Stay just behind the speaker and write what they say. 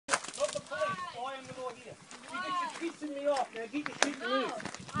here. You're pissing me off. Now get your shit and move.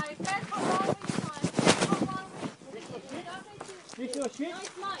 I bet for 1 week. This your shit? No,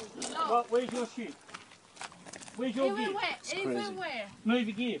 it's mine. No. Right, where's your shit? Where's your gear? Everywhere. Move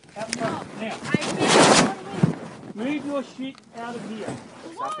your gear. Out front. Now. I bet for 1 week. Move your shit out of here.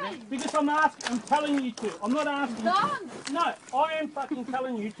 Why? Because I'm telling you to. I'm not asking you. Don't. No, I am fucking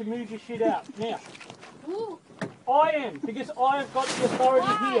telling you to move your shit out. Now. Who? I am, because I have got the authority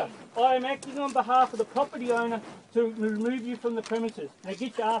Why? here. I am acting on behalf of the property owner to remove you from the premises. Now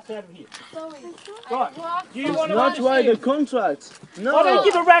get your ass out of here. Sorry. Right. Do you want to Not why the contract. No. I don't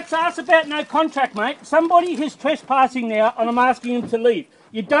give a rat's ass about no contract, mate. Somebody is trespassing now and I'm asking him to leave.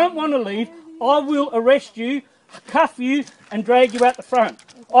 You don't want to leave, I will arrest you, cuff you and drag you out the front.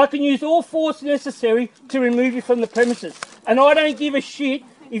 I can use all force necessary to remove you from the premises. And I don't give a shit.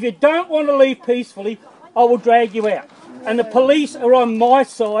 If you don't want to leave peacefully, I will drag you out. And the police are on my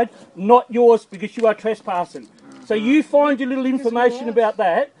side, not yours, because you are trespassing. So you find your little information about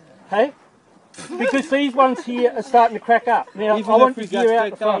that, hey? Because these ones here are starting to crack up. Now, Even I want if you we here get out the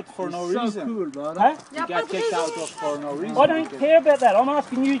kicked front. out for no reason. So cool, brother. Huh? You get kicked out for no reason. I don't care about that. I'm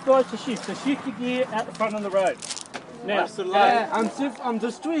asking you guys to shift. So shift your gear out the front of the road. Now, Yeah, I'm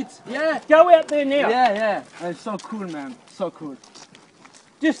the streets. Yeah. go out there now. Yeah. It's so cool, man. So cool.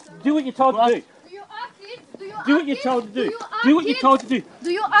 Just do what you're told to do. Do you have kids? Do what you're told to do. Do what you're told to do.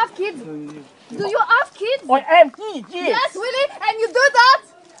 Do you have kids? Do you have kids? I have kids, yes. Yes, really? And you do that?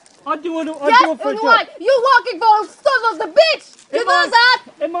 I do it for a Yes, job. why? You're walking for son of the bitch. You Am know I? that?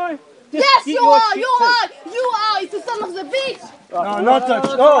 Am I? Just Yes, get you your are. shit You too. are. You are. It's the son of the bitch. No, not touch.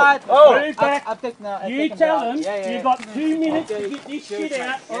 Move back. I'll take now. You tell them you've got 2 minutes to get this shit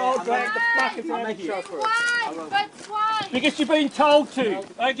out or I'll drag the fuckers out of here. Why? But why? Because you've been told to.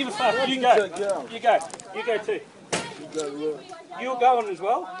 I don't give a fuck. You go. You go. You go too. You're going as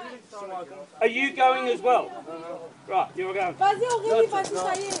well? Are you going as well? Right, you're going. Vas-y Aurélie, vas-y,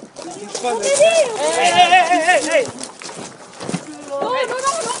 ça y est. Hey! No.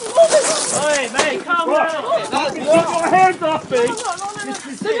 Hey, mate, calm down. Keep your hands off me. Okay.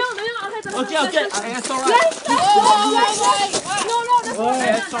 It's alright. No, that's not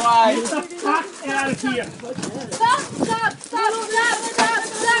It's alright. Get the fuck out of here. Stop.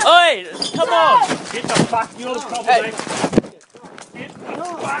 Oi, come on! Get the fuck, you're the problem, mate. Get the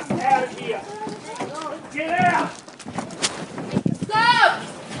fuck out of here. Get out. Stop.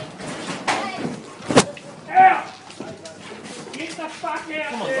 Out. Get the fuck out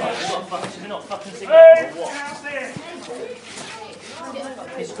Come on, there. guys, we're not fucking singing Hey, for what? out there.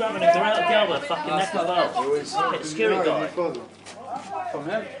 He's grabbing him, they're out of the elbow, fucking neck as well. Get scary guy. Come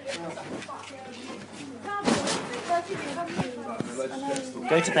here.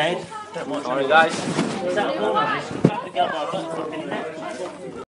 Go to bed. Don't watch. Sorry, guys. He's out of order. He's grabbing the elbow, fucking neck.